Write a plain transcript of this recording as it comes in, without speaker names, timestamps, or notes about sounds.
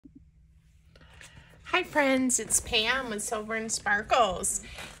Hi friends, it's Pam with Silver and Sparkles,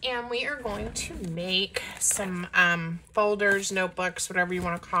 and we are going to make some folders, notebooks, whatever you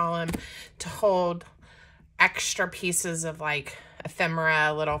want to call them, to hold extra pieces of like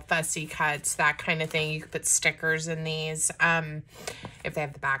ephemera, little fussy cuts, that kind of thing. You could put stickers in these if they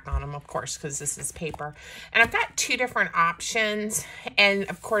have the back on them, of course, because this is paper. And I've got two different options, and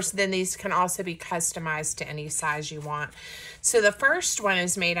of course then these can also be customized to any size you want. So the first one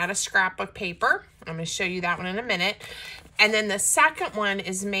is made out of scrapbook paper. I'm going to show you that one in a minute. And then the second one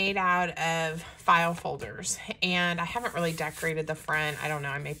is made out of file folders. And I haven't really decorated the front. I don't know.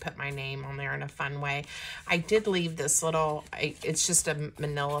 I may put my name on there in a fun way. I did leave this little, it's just a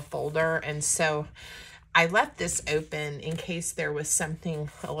manila folder. And so I left this open in case there was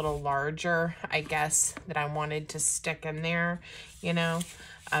something a little larger, I guess, that I wanted to stick in there, you know.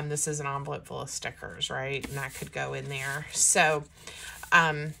 This is an envelope full of stickers, right? And that could go in there. So,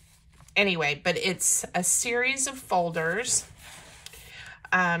 anyway, but it's a series of folders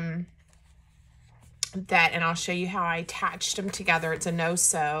and I'll show you how I attached them together. It's a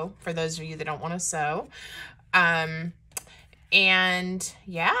no-sew for those of you that don't want to sew. And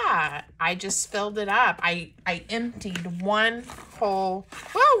yeah, I just filled it up. I emptied one whole,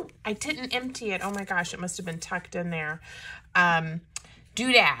 whoa, I didn't empty it. Oh my gosh, it must have been tucked in there.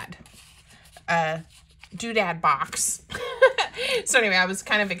 Doodad box. So anyway, I was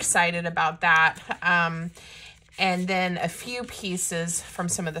kind of excited about that. And then a few pieces from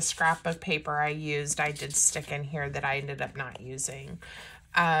some of the scrapbook paper I used, I did stick in here that I ended up not using.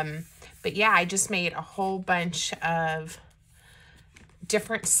 But yeah, I just made a whole bunch of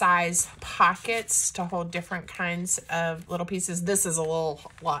different size pockets to hold different kinds of little pieces. This is a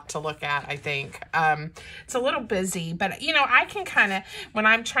lot to look at, I think. It's a little busy, but you know, I can kind of, when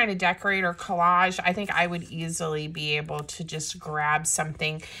I'm trying to decorate or collage, I think I would easily be able to just grab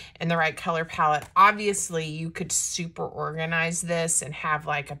something in the right color palette. Obviously, you could super organize this and have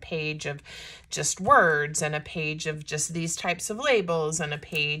like a page of just words and a page of just these types of labels and a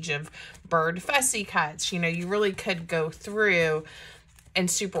page of bird fussy cuts. You know, you really could go through and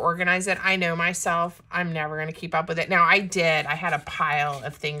super organize it. I know myself, I'm never going to keep up with it. Now, I had a pile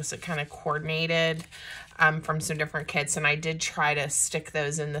of things that kind of coordinated from some different kits, and I did try to stick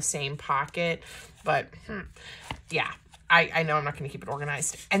those in the same pocket, but yeah, I know I'm not going to keep it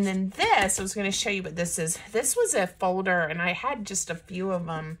organized. And then this, I was going to show you what this is. This was a folder, and I had just a few of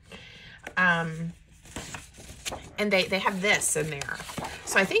them, and they have this in there.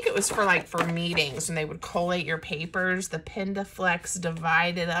 So I think it was for meetings when they would collate your papers, the Pen to Flex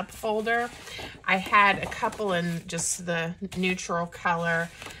divided up folder. I had a couple in just the neutral color,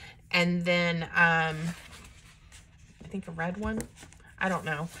 and then I think a red one. I don't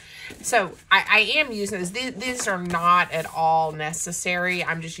know. So I am using this. These are not at all necessary.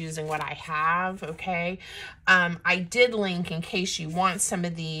 I'm just using what I have, okay? I did link, in case you want some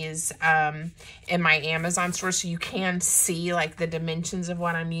of these, in my Amazon store, so you can see like the dimensions of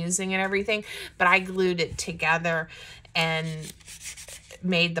what I'm using and everything. But I glued it together and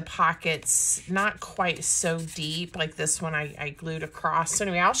made the pockets not quite so deep. Like this one I glued across. So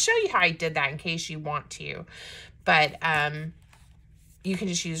anyway, I'll show you how I did that in case you want to. But you can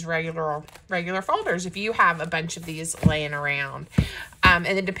just use regular folders if you have a bunch of these laying around. And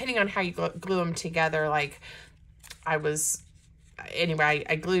then depending on how you glue them together, like I glued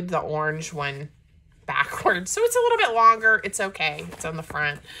the orange one backwards. So it's a little bit longer. It's okay. It's on the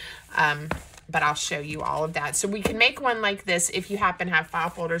front. But I'll show you all of that. So we can make one like this if you happen to have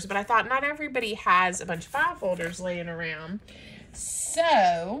file folders. But I thought not everybody has a bunch of file folders laying around.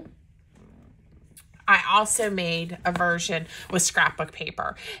 So I also made a version with scrapbook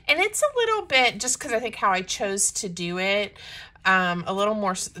paper, and it's a little bit, just because I think how I chose to do it, a little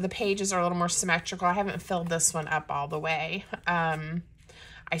more, the pages are a little more symmetrical. I haven't filled this one up all the way.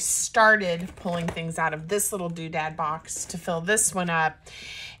 I started pulling things out of this little doodad box to fill this one up,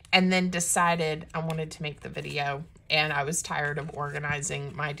 and then decided I wanted to make the video, and I was tired of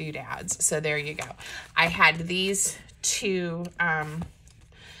organizing my doodads. So there you go. I had these two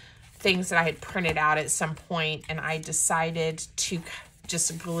things that I had printed out at some point, and I decided to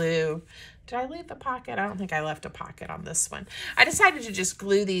just glue. Did I leave the pocket? I don't think I left a pocket on this one. I decided to just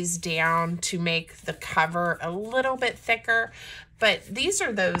glue these down to make the cover a little bit thicker. But these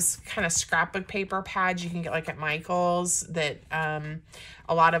are those kind of scrapbook paper pads you can get like at Michael's that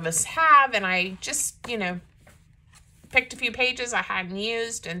a lot of us have, and I just, you know, picked a few pages I hadn't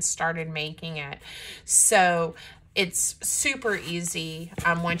used and started making it. So it's super easy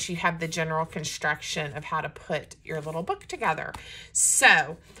once you have the general construction of how to put your little book together.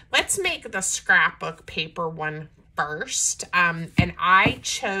 So let's make the scrapbook paper one first. And I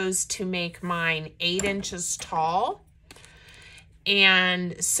chose to make mine 8 inches tall.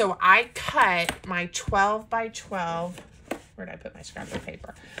 And so I cut my 12 by 12, where did I put my scrapbook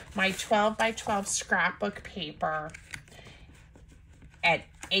paper? My 12 by 12 scrapbook paper at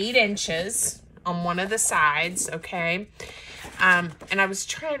 8 inches on one of the sides, okay? And I was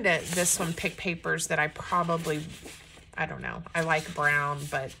trying to, this one, pick papers that I probably, I don't know, I like brown,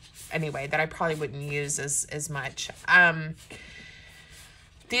 but anyway, that I probably wouldn't use as much.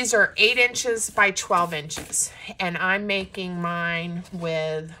 These are 8 inches by 12 inches, and I'm making mine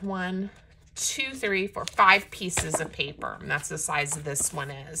with 1, 2, 3, 4, 5 pieces of paper, and that's the size this one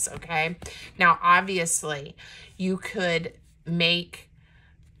is, okay? Now, obviously, you could make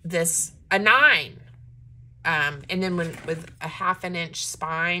this a 9, and then with a 1/2 inch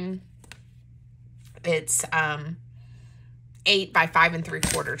spine, it's 8 by 5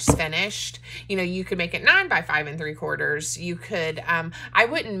 3/4 finished. You know, you could make it 9 by 5 3/4. You could, I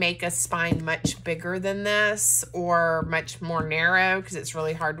wouldn't make a spine much bigger than this or much more narrow because it's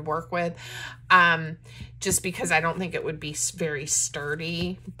really hard to work with. Just because I don't think it would be very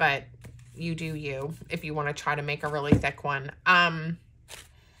sturdy, but you do you if you want to try to make a really thick one.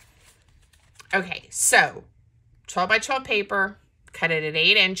 Okay, so 12 by 12 paper, cut it at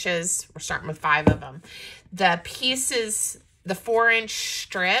 8 inches. We're starting with 5 of them. The pieces, the 4-inch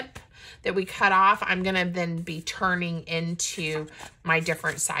strip that we cut off, I'm going to then be turning into my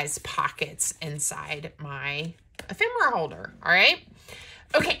different size pockets inside my ephemera holder. All right.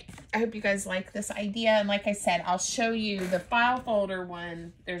 Okay. I hope you guys like this idea. And like I said, I'll show you the file folder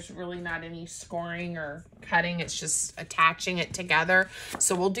one. There's really not any scoring or cutting. It's just attaching it together.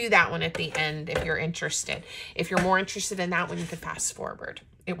 So we'll do that one at the end if you're interested. If you're more interested in that one, you could fast forward.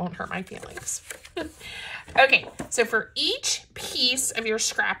 It won't hurt my feelings. Okay, so for each piece of your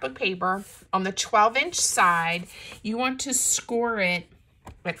scrapbook paper on the 12-inch side, you want to score it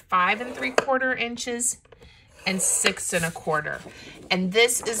at 5 3/4 inches and 6 1/4. And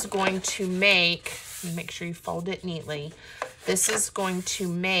this is going to make sure you fold it neatly. This is going to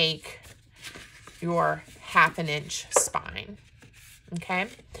make your 1/2 inch spine. Okay.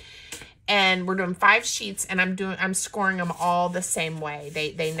 And we're doing 5 sheets, and I'm scoring them all the same way.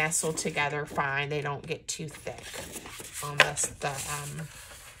 They nestle together fine. They don't get too thick on the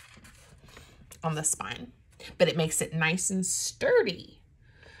spine, but it makes it nice and sturdy.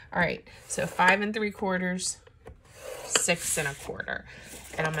 All right, so 5 3/4, 6 1/4,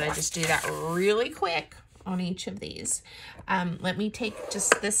 and I'm gonna just do that really quick on each of these. Let me take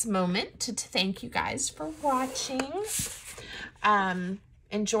just this moment to thank you guys for watching.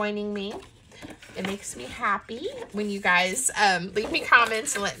 And joining me. It makes me happy when you guys leave me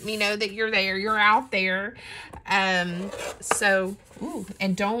comments and let me know that you're there, you're out there. And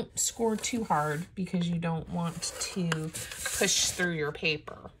don't score too hard because you don't want to push through your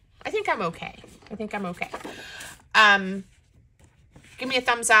paper. I think I'm okay. Give me a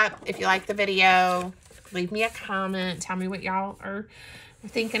thumbs up if you like the video. Leave me a comment. Tell me what y'all are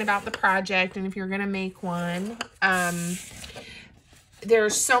thinking about the project and if you're gonna make one.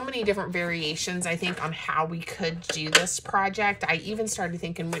 There's so many different variations, I think, on how we could do this project. I even started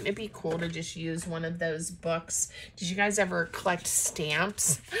thinking, wouldn't it be cool to just use one of those books? Did you guys ever collect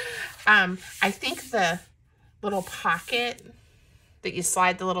stamps? I think the little pocket that you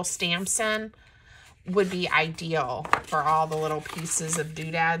slide the little stamps in would be ideal for all the little pieces of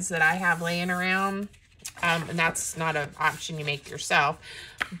doodads that I have laying around. And that's not an option you make yourself.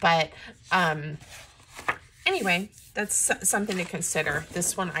 But anyway, that's something to consider.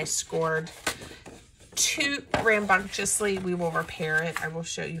 This one I scored too rambunctiously. We will repair it. I will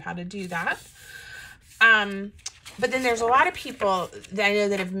show you how to do that. But then there's a lot of people that I know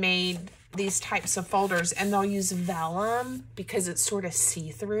that have made these types of folders, and they'll use vellum because it's sort of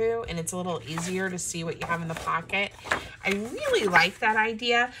see-through and it's a little easier to see what you have in the pocket. I really like that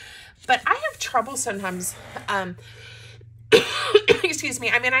idea, but I have trouble sometimes excuse me.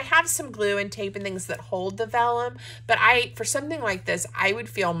 I mean, I have some glue and tape and things that hold the vellum, but for something like this, I would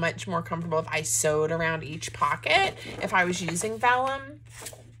feel much more comfortable if I sewed around each pocket if I was using vellum.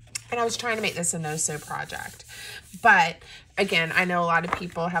 And I was trying to make this a no-sew project. But again, I know a lot of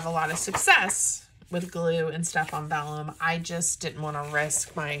people have a lot of success with glue and stuff on vellum. I just didn't want to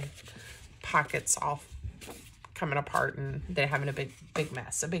risk my pockets all coming apart and then having a big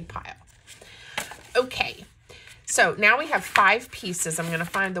mess, a big pile. Okay. So now we have 5 pieces. I'm going to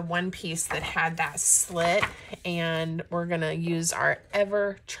find the one piece that had that slit, and we're going to use our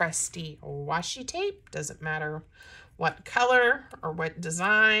ever trusty washi tape. Doesn't matter what color or what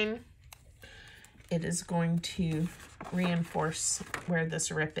design. It is going to reinforce where this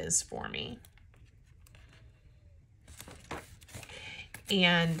rip is for me.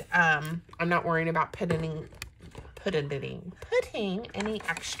 And I'm not worrying about putting any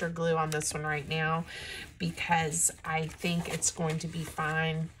extra glue on this one right now, because I think it's going to be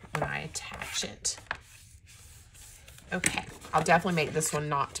fine when I attach it. Okay, I'll definitely make this one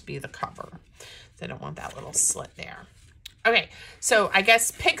not to be the cover. I don't want that little slit there. Okay, so I guess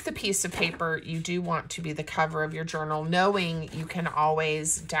pick the piece of paper you do want to be the cover of your journal, knowing you can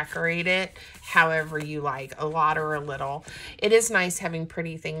always decorate it however you like, a lot or a little. It is nice having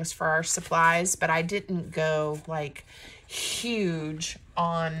pretty things for our supplies, but I didn't go like huge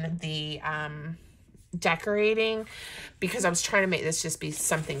on the decorating, because I was trying to make this just be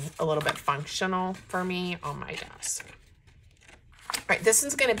something a little bit functional for me on my desk. All right, this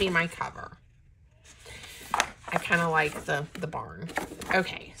is going to be my cover. I kind of like the barn.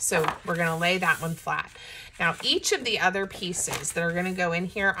 Okay, so we're going to lay that one flat. Now, each of the other pieces that are going to go in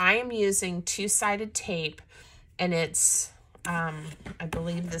here, I am using two-sided tape, and it's, I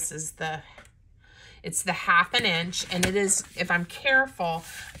believe this is it's the 1/2 inch, and it is, if I'm careful,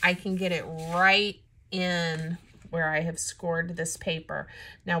 I can get it right in where I have scored this paper.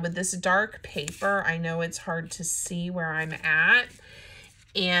 Now, with this dark paper, I know it's hard to see where I'm at.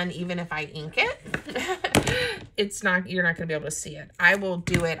 And even if I ink it, you're not going to be able to see it. I will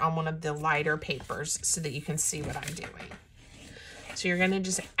do it on one of the lighter papers so that you can see what I'm doing. So you're going to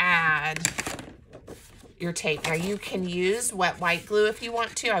just add your tape. Now you can use wet white glue if you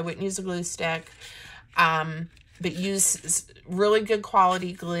want to. I wouldn't use a glue stick, but use really good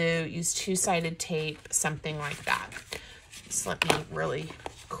quality glue. Use two-sided tape, something like that. So let me really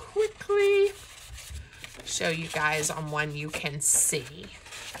quickly show you guys on one you can see.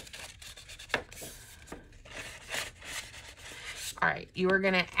 All right, you are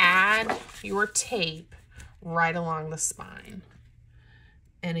going to add your tape right along the spine.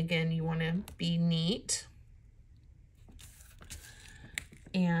 And again, you want to be neat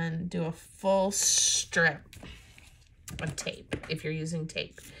and do a full strip of tape if you're using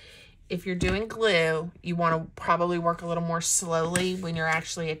tape. If you're doing glue, you want to probably work a little more slowly when you're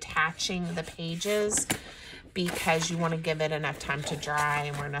actually attaching the pages, because you want to give it enough time to dry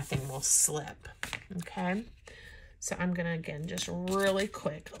and where nothing will slip. Okay, so I'm gonna again just really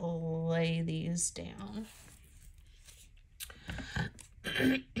quick lay these down.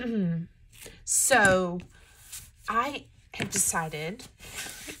 So I have decided,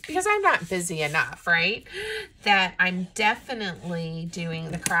 because I'm not busy enough, right, that I'm definitely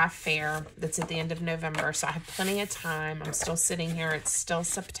doing the craft fair that's at the end of November. So I have plenty of time. I'm still sitting here. It's still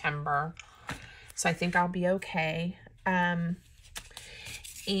September. So I think I'll be okay.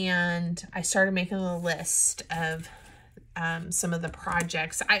 And I started making a list of some of the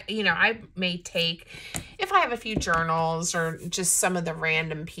projects. I may take, if I have a few journals or just some of the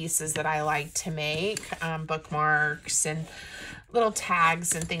random pieces that I like to make, bookmarks and little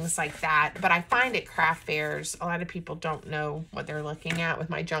tags and things like that. But I find at craft fairs, a lot of people don't know what they're looking at with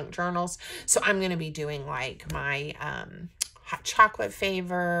my junk journals. So I'm going to be doing like my hot chocolate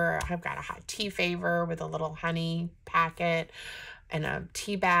favor. I've got a hot tea favor with a little honey packet and a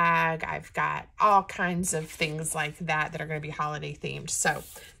tea bag. I've got all kinds of things like that that are going to be holiday themed. So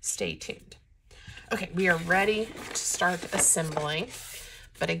stay tuned. Okay, we are ready to start assembling.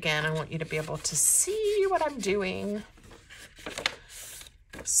 But again, I want you to be able to see what I'm doing.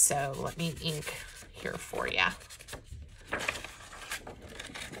 So let me ink here for you.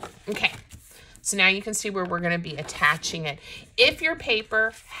 Okay. So now you can see where we're going to be attaching it. If your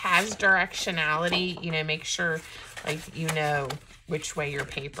paper has directionality, make sure you know which way your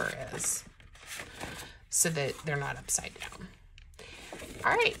paper is so that they're not upside down.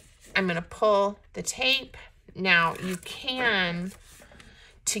 All right, I'm going to pull the tape. Now you can,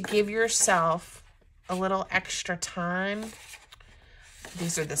 to give yourself a little extra time,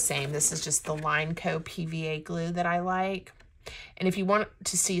 these are the same. This is just the Line Co. PVA glue that I like. And if you want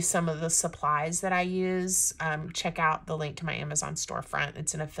to see some of the supplies that I use, check out the link to my Amazon storefront.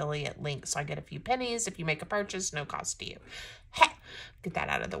 It's an affiliate link, so I get a few pennies if you make a purchase, no cost to you. Get that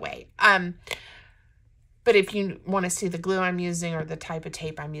out of the way. But if you want to see the glue I'm using or the type of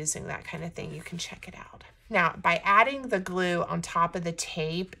tape I'm using, that kind of thing, you can check it out. Now, by adding the glue on top of the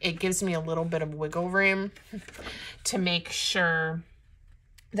tape, it gives me a little bit of wiggle room to make sure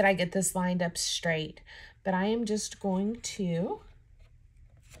that I get this lined up straight. But I am just going to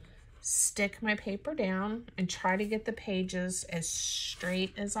stick my paper down and try to get the pages as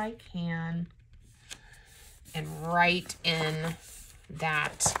straight as I can and right in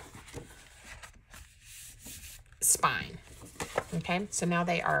that spine. Okay, so now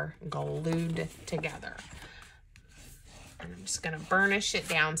they are glued together. I'm just going to burnish it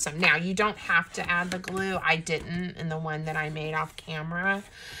down some. Now, you don't have to add the glue. I didn't in the one that I made off camera.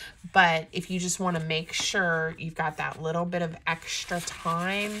 But if you just want to make sure you've got that little bit of extra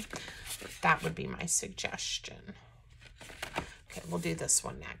time, that would be my suggestion. Okay, we'll do this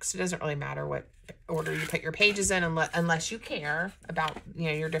one next. It doesn't really matter what order you put your pages in unless you care about, you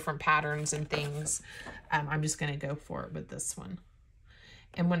know, your different patterns and things. I'm just going to go for it with this one.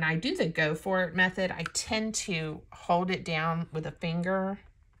 And when I do the go for it method, I tend to hold it down with a finger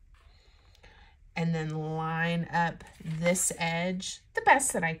and then line up this edge the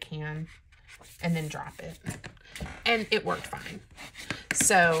best that I can and then drop it. And it worked fine.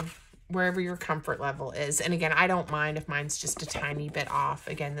 So wherever your comfort level is. And again, I don't mind if mine's just a tiny bit off.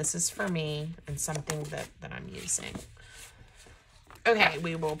 Again, this is for me and something that I'm using. Okay,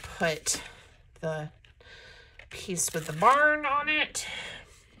 we will put the piece with the barn on it.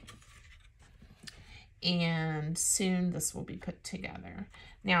 And soon this will be put together.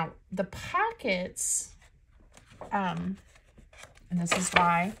 Now, the pockets, and this is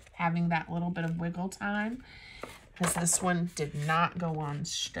why having that little bit of wiggle time, because this one did not go on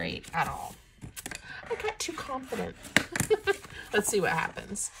straight at all. I got too confident. Let's see what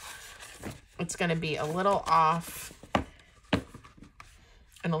happens. It's going to be a little off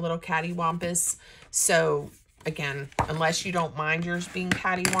and a little cattywampus. So again, unless you don't mind yours being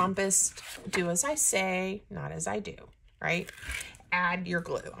cattywampus, do as I say, not as I do, right? Add your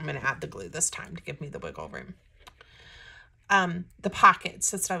glue. I'm going to add the glue this time to give me the wiggle room. The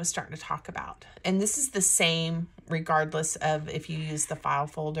pockets, that's what I was starting to talk about. And this is the same regardless of if you use the file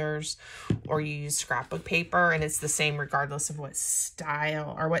folders or you use scrapbook paper, and it's the same regardless of what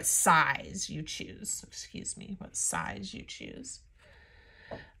style or what size you choose. Excuse me, what size you choose.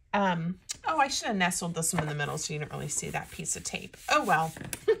 Oh, I should have nestled this one in the middle so you didn't really see that piece of tape. Oh, well.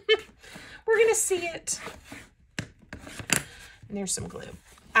 We're going to see it. And there's some glue.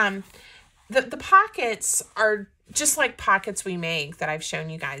 The pockets are just like pockets we make that I've shown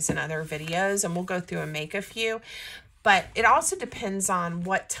you guys in other videos, and we'll go through and make a few. But it also depends on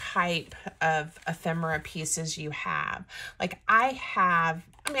what type of ephemera pieces you have. Like I have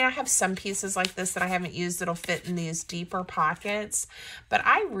some pieces like this that I haven't used that'll fit in these deeper pockets, but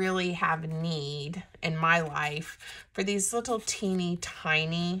I really have a need in my life for these little teeny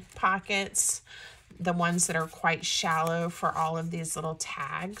tiny pockets, the ones that are quite shallow for all of these little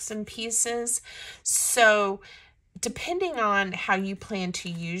tags and pieces. So depending on how you plan to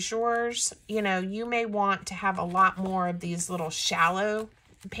use yours, you know, you may want to have a lot more of these little shallow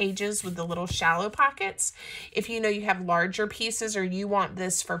pages with the little shallow pockets. If you know you have larger pieces, or you want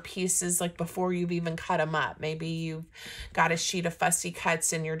this for pieces like before you've even cut them up. Maybe you've got a sheet of fussy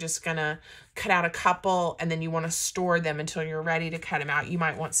cuts and you're just gonna cut out a couple and then you want to store them until you're ready to cut them out. You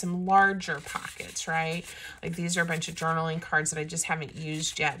might want some larger pockets, right? Like these are a bunch of journaling cards that I just haven't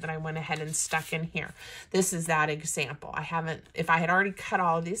used yet that I went ahead and stuck in here. This is that example. If I had already cut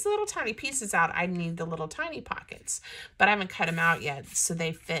all of these little tiny pieces out, I'd need the little tiny pockets, but I haven't cut them out yet, so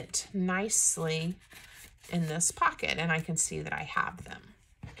they fit nicely in this pocket and I can see that I have them.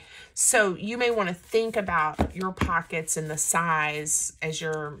 So you may want to think about your pockets and the size as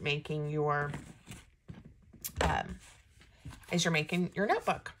you're making your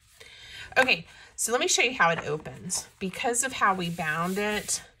notebook. Okay, so let me show you how it opens. Because of how we bound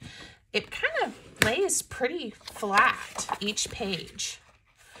it, it kind of lays pretty flat each page.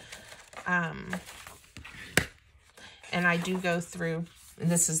 And I do go through,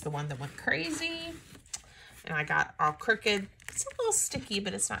 and this is the one that went crazy, and I got all crooked. It's a little sticky,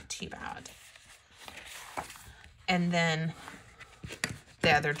 but it's not too bad. And then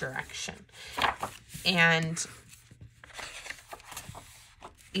the other direction. And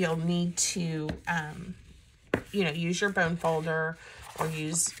you'll need to, you know, use your bone folder or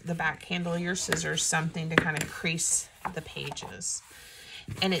use the back handle of your scissors, something to kind of crease the pages.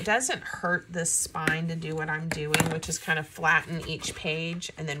 And it doesn't hurt this spine to do what I'm doing, which is kind of flatten each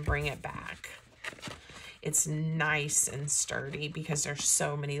page and then bring it back. It's nice and sturdy because there's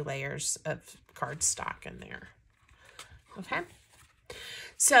so many layers of cardstock in there. Okay.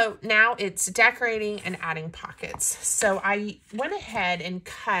 So now it's decorating and adding pockets. So I went ahead and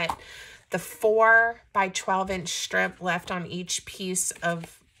cut the 4 by 12 inch strip left on each piece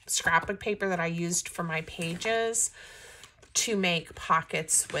of scrapbook paper that I used for my pages to make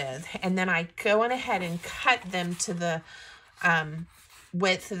pockets with. And then I go in ahead and cut them to the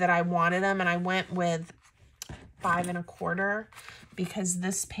width that I wanted them. And I went with 5 1/4 because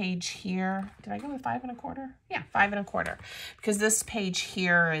this page here, did I go with 5 1/4? Yeah, 5 1/4, because this page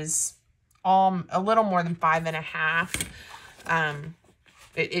here is a little more than 5 1/2.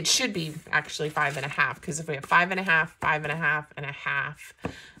 it should be actually 5.5, because if we have 5.5, 5.5, and a half,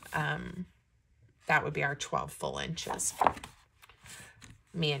 that would be our 12 full inches.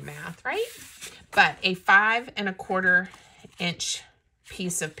 Me and math, right? But a 5.25 inch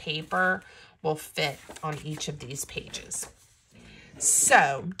piece of paper will fit on each of these pages.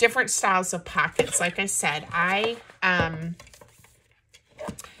 So, different styles of pockets. Like I said, I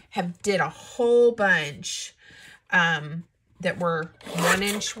did a whole bunch that were 1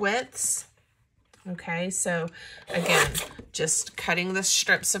 inch widths. Okay, so again, just cutting the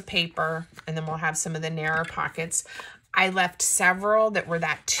strips of paper, and then we'll have some of the narrow pockets. I left several that were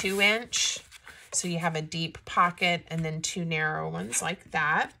that 2 inch. So you have a deep pocket and then 2 narrow ones like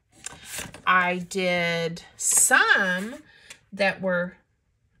that. I did some that were,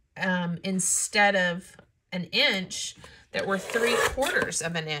 instead of 1 inch, that were 3/4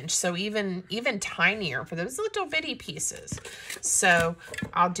 of an inch. So even tinier for those little bitty pieces. So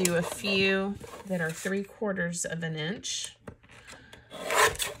I'll do a few that are 3/4 of an inch.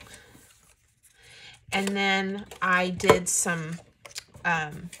 And then I did some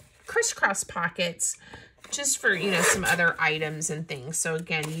crisscross pockets just for, you know, some other items and things. So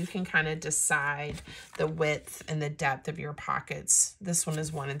again, you can kind of decide the width and the depth of your pockets. This one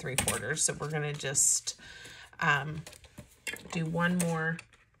is 1 3/4. So we're going to just do one more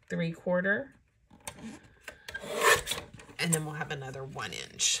 3/4. And then we'll have another 1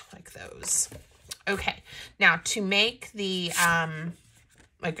 inch like those. Okay. Now to make the,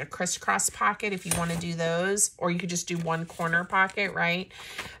 like a crisscross pocket, if you want to do those, or you could just do one corner pocket, right?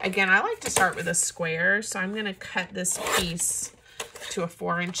 Again, I like to start with a square, so I'm going to cut this piece to a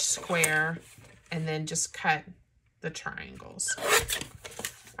 4 inch square and then just cut the triangles.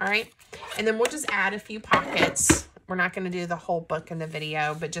 All right, and then we'll just add a few pockets. We're not going to do the whole book in the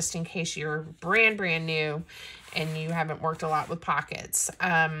video, but just in case you're brand new and you haven't worked a lot with pockets.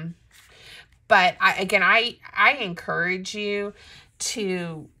 But I encourage you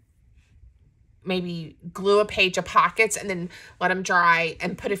to maybe glue a page of pockets and then let them dry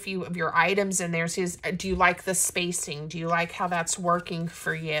and put a few of your items in there. So do you like the spacing? Do you like how that's working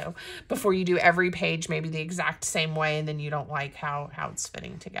for you? Before you do every page maybe the exact same way and then you don't like how it's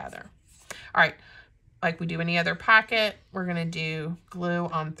fitting together. All right, like we do any other pocket, we're gonna do glue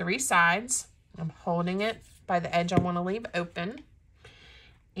on 3 sides. I'm holding it by the edge I wanna leave open.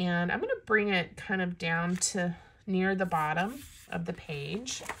 And I'm gonna bring it kind of down to near the bottom of the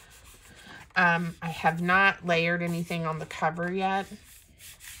page. I have not layered anything on the cover yet,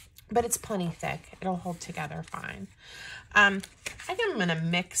 but it's plenty thick. It'll hold together fine. I think I'm going to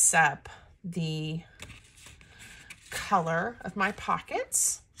mix up the color of my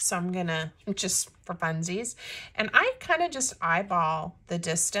pockets. So I'm going to, just for funsies, and I kind of just eyeball the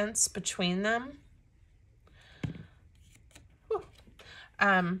distance between them.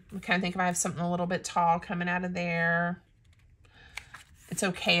 I'm kind of think if I have something a little bit tall coming out of there. It's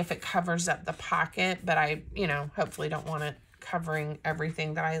okay if it covers up the pocket, but I, you know, hopefully don't want it covering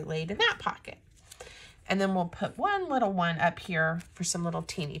everything that I laid in that pocket. And then we'll put one little one up here for some little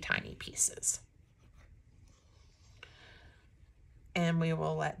teeny tiny pieces. And we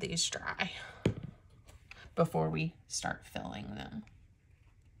will let these dry before we start filling them.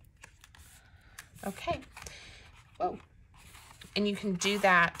 Okay. Whoa. And you can do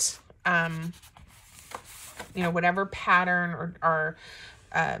that, you know, whatever pattern or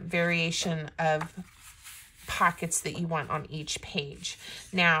variation of pockets that you want on each page.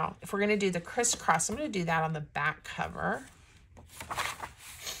 Now, if we're going to do the crisscross, I'm going to do that on the back cover.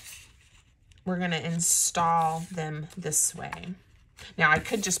 We're going to install them this way. Now, I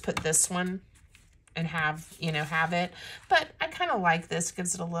could just put this one and have it, but I kind of like this.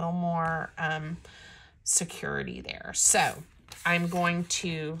 Gives it a little more security there. So I'm going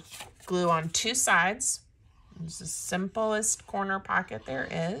to glue on 2 sides. It's the simplest corner pocket there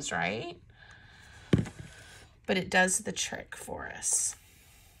is, right? But it does the trick for us.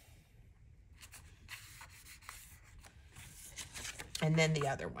 And then the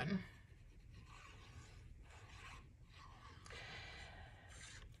other one.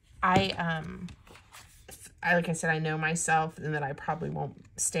 Like I said, I know myself and that I probably won't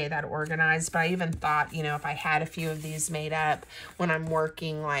stay that organized, but I even thought, you know, if I had a few of these made up when I'm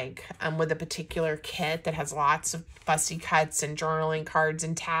working like with a particular kit that has lots of fussy cuts and journaling cards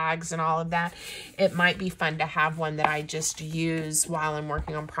and tags and all of that, it might be fun to have one that I just use while I'm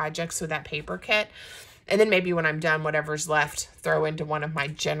working on projects with that paper kit. And then maybe when I'm done, whatever's left, throw into one of my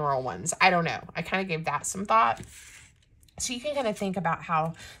general ones. I don't know. I kind of gave that some thought. So you can kind of think about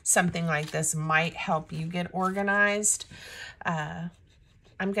how something like this might help you get organized. I'm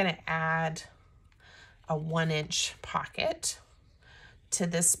going to add a 1 inch pocket to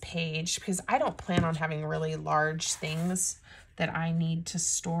this page because I don't plan on having really large things that I need to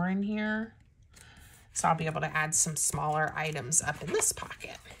store in here. So I'll be able to add some smaller items up in this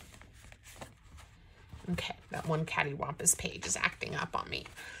pocket. Okay, that one cattywampus page is acting up on me.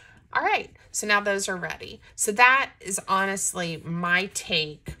 All right, so now those are ready. So that is honestly my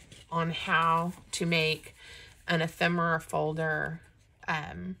take on how to make an ephemera folder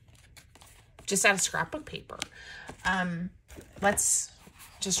just out of scrapbook paper. Let's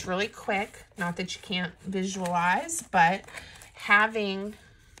just really quick, not that you can't visualize, but having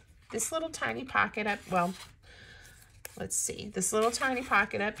this little tiny pocket up, well, let's see, this little tiny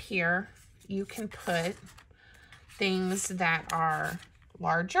pocket up here, you can put things that are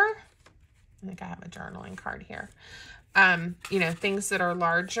larger. I think I have a journaling card here. You know, things that are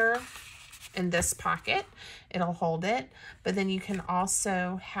larger in this pocket, it'll hold it. But then you can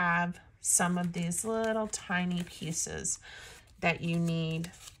also have some of these little tiny pieces that you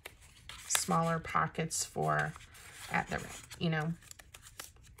need smaller pockets for at the, you know,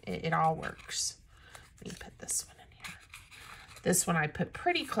 it all works. Let me put this one in here. This one I put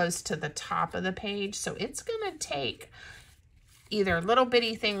pretty close to the top of the page, so it's gonna take either little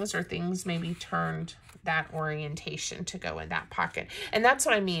bitty things or things maybe turned that orientation to go in that pocket. And that's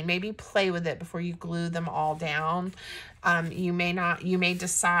what I mean. Maybe play with it before you glue them all down. You may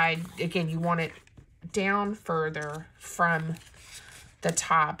decide, again, you want it down further from the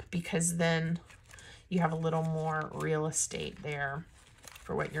top because then you have a little more real estate there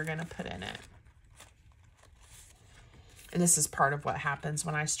for what you're going to put in it. And this is part of what happens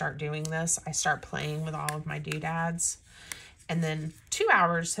when I start doing this. I start playing with all of my doodads. And then 2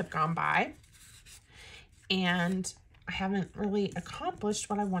 hours have gone by and I haven't really accomplished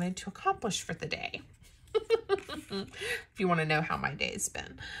what I wanted to accomplish for the day. If you want to know how my day's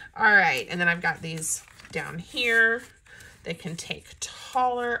been. All right, and then I've got these down here. They can take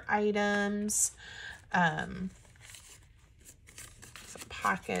taller items. It's a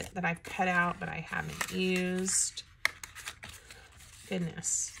pocket that I've cut out but I haven't used.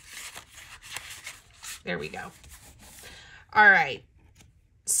 Goodness. There we go. All right.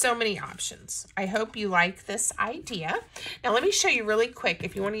 So many options. I hope you like this idea. Now let me show you really quick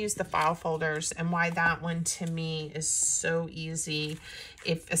if you want to use the file folders and why that one to me is so easy,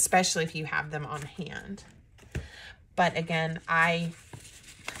 especially if you have them on hand. But again, I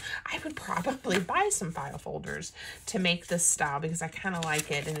would probably buy some file folders to make this style because I kind of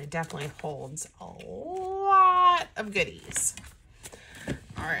like it and it definitely holds a lot of goodies.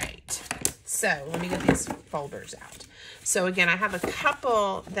 All right, so let me get these folders out. So again, I have a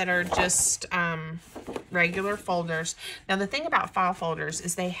couple that are just regular folders. Now the thing about file folders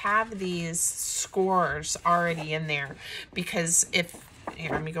is they have these scores already in there because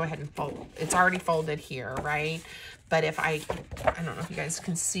here, let me go ahead and fold. It's already folded here, right? But if I don't know if you guys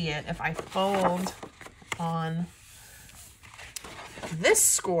can see it, if I fold on this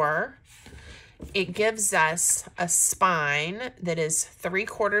score, it gives us a spine that is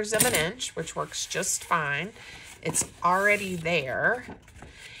 3/4 of an inch, which works just fine. It's already there,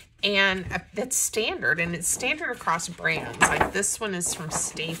 and that's standard, and it's standard across brands. Like this one is from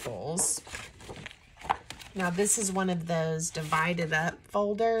Staples. Now this is one of those divided up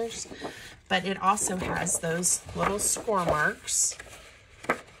folders, but it also has those little score marks.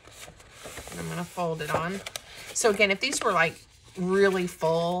 And I'm gonna fold it on. So again, if these were like really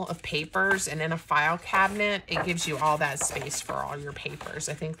full of papers and in a file cabinet, it gives you all that space for all your papers.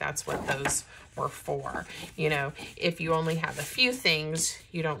 I think that's what those were for. You know, if you only have a few things,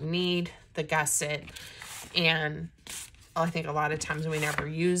 you don't need the gusset. And I think a lot of times we never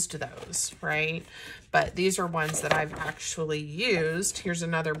used those, right? But these are ones that I've actually used. Here's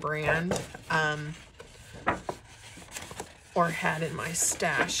another brand, or had in my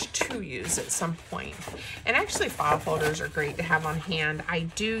stash to use at some point. And actually file folders are great to have on hand. I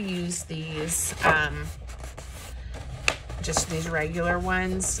do use these, just these regular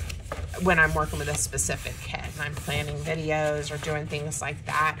ones when I'm working with a specific kit and I'm planning videos or doing things like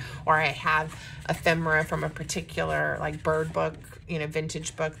that, or I have ephemera from a particular like bird book, you know,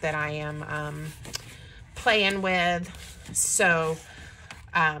 vintage book that I am playing with. So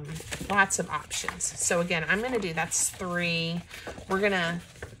lots of options. So again, I'm going to do, that's 3. We're going to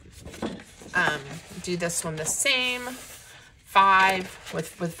do this one the same, 5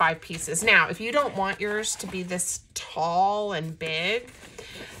 with 5 pieces. Now, if you don't want yours to be this tall and big,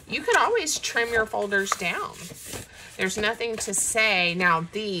 you could always trim your folders down. There's nothing to say, now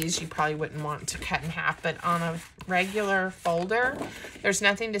these you probably wouldn't want to cut in half, but on a regular folder, there's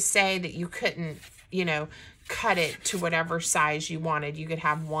nothing to say that you couldn't, you know, cut it to whatever size you wanted. You could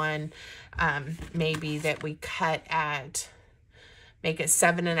have one maybe that we cut at make it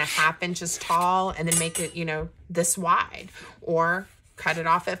 7.5 inches tall and then make it, you know, this wide, or cut it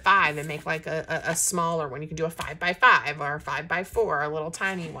off at 5 and make like a smaller one. You can do a 5x5 or a 5x4, a little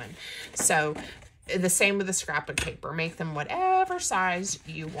tiny one. So the same with the scrapbook paper. Make them whatever size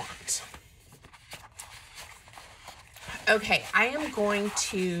you want. Okay, I'm going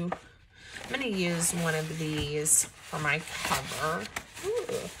to use one of these for my cover.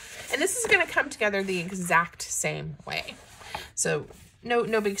 Ooh. And this is going to come together the exact same way. So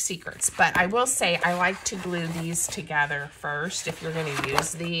no big secrets, but I will say I like to glue these together first if you're going to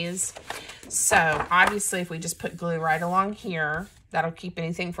use these. So obviously if we just put glue right along here, that'll keep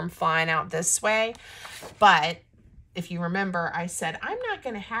anything from flying out this way. But if you remember, I said I'm not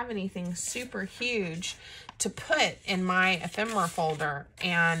going to have anything super huge to put in my ephemera folder,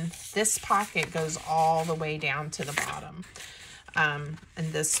 and this pocket goes all the way down to the bottom, and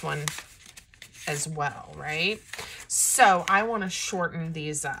this one as well, right? So I want to shorten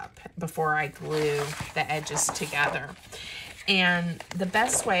these up before I glue the edges together. And the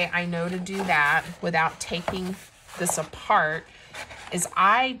best way I know to do that without taking this apart is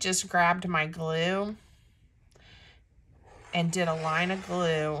I just grabbed my glue and did a line of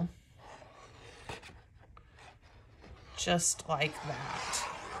glue just like that.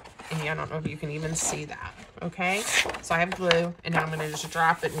 And I don't know if you can even see that, okay? So I have glue, and now I'm gonna just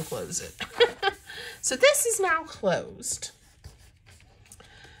drop it and close it. So this is now closed.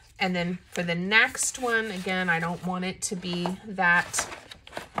 And then for the next one, again, I don't want it to be that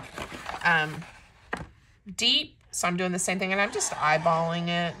deep, so I'm doing the same thing, and I'm just eyeballing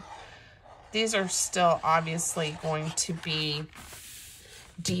it. These are still obviously going to be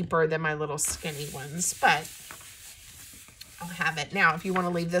deeper than my little skinny ones, but I'll have it. Now, if you want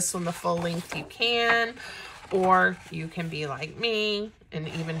to leave this one the full length, you can, or you can be like me and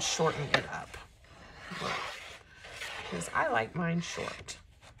even shorten it up, because I like mine short.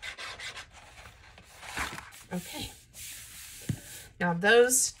 Okay. Now,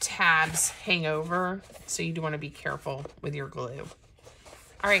 those tabs hang over, so you do want to be careful with your glue.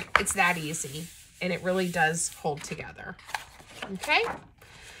 All right, it's that easy, and it really does hold together. Okay.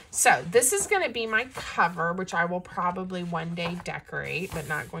 So this is going to be my cover, which I will probably one day decorate, but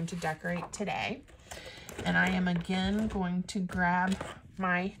not going to decorate today. And I am again going to grab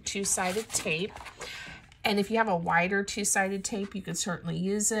my two-sided tape. And if you have a wider two-sided tape, you could certainly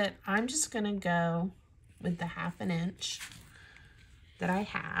use it. I'm just going to go with the 1/2 inch that I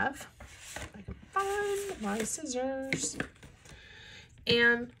have. If I can find my scissors.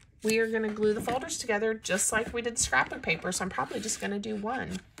 And we are going to glue the folders together just like we did scrapbook paper. So I'm probably just going to do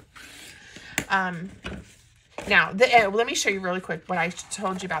one. Now, let me show you really quick what I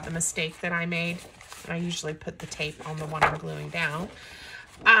told you about the mistake that I made. I usually put the tape on the one I'm gluing down.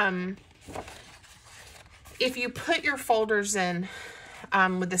 If you put your folders in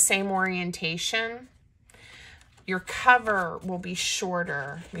with the same orientation, your cover will be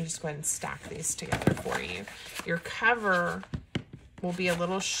shorter. Let me just go ahead and stack these together for you. Your cover will be a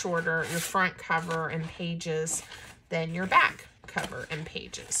little shorter, your front cover and pages, than your back cover and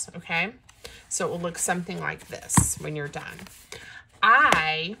pages, okay? So it will look something like this when you're done.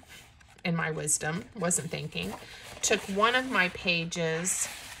 I, in my wisdom, wasn't thinking, took one of my pages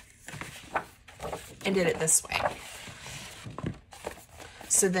and did it this way.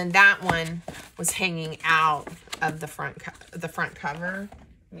 So then that one was hanging out of the front cover.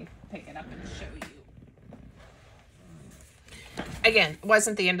 Let me pick it up and show you. Again, it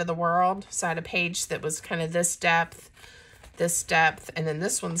wasn't the end of the world. So I had a page that was kind of this depth, and then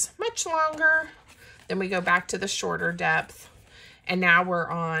this one's much longer. Then we go back to the shorter depth, and now we're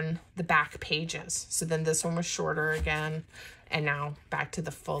on the back pages. So then this one was shorter again, and now back to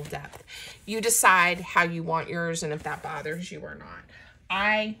the full depth. You decide how you want yours and if that bothers you or not.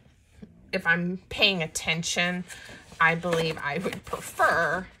 If I'm paying attention, I believe I would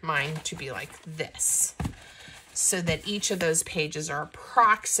prefer mine to be like this, so that each of those pages are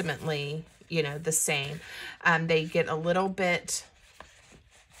approximately, you know, the same. They get a little bit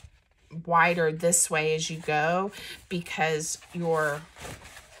wider this way as you go, because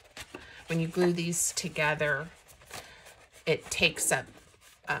when you glue these together, it takes up,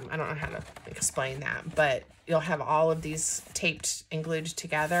 I don't know how to explain that, but you'll have all of these taped and glued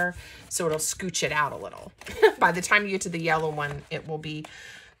together, so it'll scooch it out a little. By the time you get to the yellow one, it will be,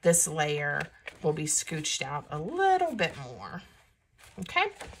 this layer will be scooched out a little bit more. Okay?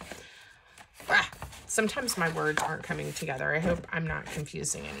 Sometimes my words aren't coming together. I hope I'm not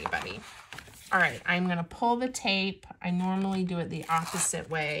confusing anybody. All right, I'm gonna pull the tape. I normally do it the opposite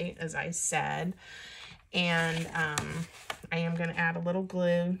way, as I said. And I am going to add a little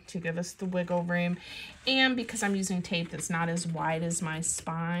glue to give us the wiggle room. And because I'm using tape that's not as wide as my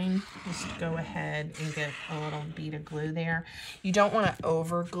spine, just go ahead and get a little bead of glue there. You don't want to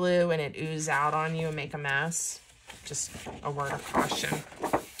over glue and it ooze out on you and make a mess. Just a word of caution.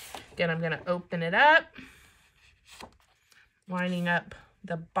 Again, I'm going to open it up, lining up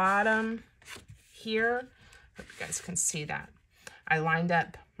the bottom here. Hope you guys can see that. I lined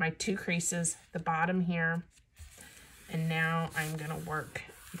up my 2 creases, the bottom here, and now I'm going to work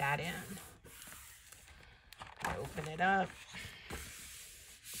that in. I open it up.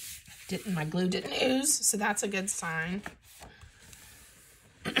 My glue didn't ooze, so that's a good sign.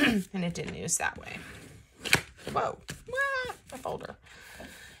 And it didn't ooze that way. Whoa, a folder.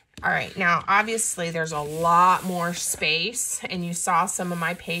 All right, now obviously there's a lot more space, and you saw some of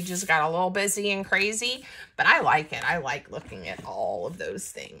my pages got a little busy and crazy, but I like it. I like looking at all of those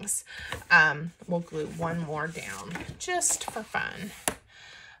things. We'll glue one more down just for fun.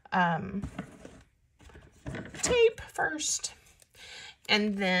 Tape first,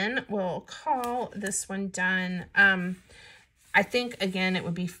 and then we'll call this one done. I think, again, it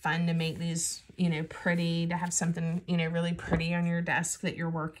would be fun to make these, you know, pretty, to have something, you know, really pretty on your desk that you're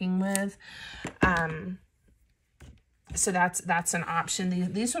working with. So that's an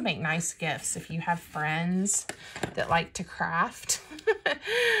option. These would make nice gifts if you have friends that like to craft.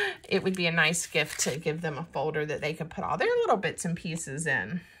 It would be a nice gift to give them a folder that they could put all their little bits and pieces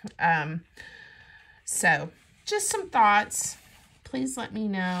in. So just some thoughts. Please let me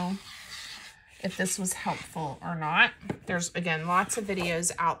know if this was helpful or not. There's, again, lots of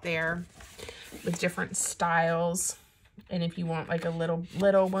videos out there with different styles. And if you want like a little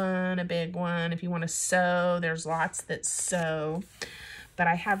one, a big one, if you want to sew, there's lots that sew. But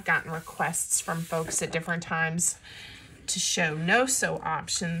I have gotten requests from folks at different times to show no sew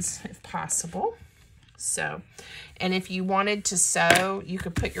options if possible. So, and if you wanted to sew, you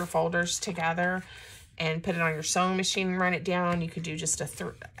could put your folders together and put it on your sewing machine and run it down. You could do just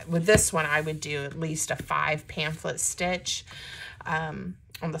with this one, I would do at least a 5 pamphlet stitch. On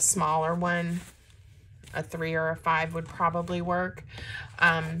the smaller one, a 3 or a 5 would probably work.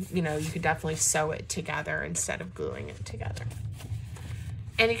 You know, you could definitely sew it together instead of gluing it together.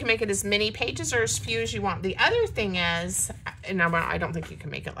 And you can make it as many pages or as few as you want. The other thing is, and I don't think you can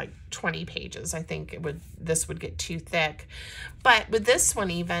make it like 20 pages. I think this would get too thick. But with this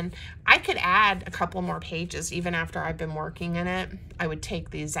one even, I could add a couple more pages even after I've been working in it. I would take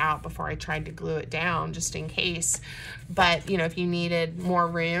these out before I tried to glue it down just in case. But, you know, if you needed more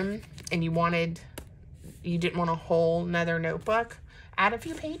room and you didn't want a whole nother notebook, add a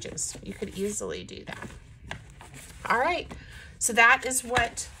few pages. You could easily do that. All right. So that is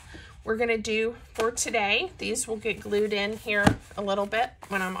what we're going to do for today. These will get glued in here a little bit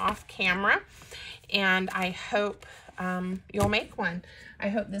when I'm off camera. And I hope you'll make one. I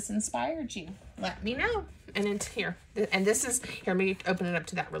hope this inspired you. Let me know. And it's here. And this is, here, let me open it up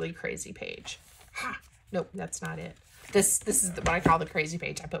to that really crazy page. Ha! Nope, that's not it. This is what I call the crazy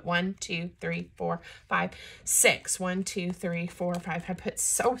page. I put 1, 2, 3, 4, 5, 6. 1, 2, 3, 4, 5. I put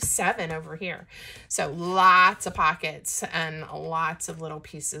 7 over here. So lots of pockets and lots of little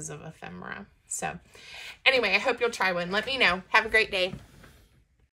pieces of ephemera. So anyway, I hope you'll try one. Let me know. Have a great day.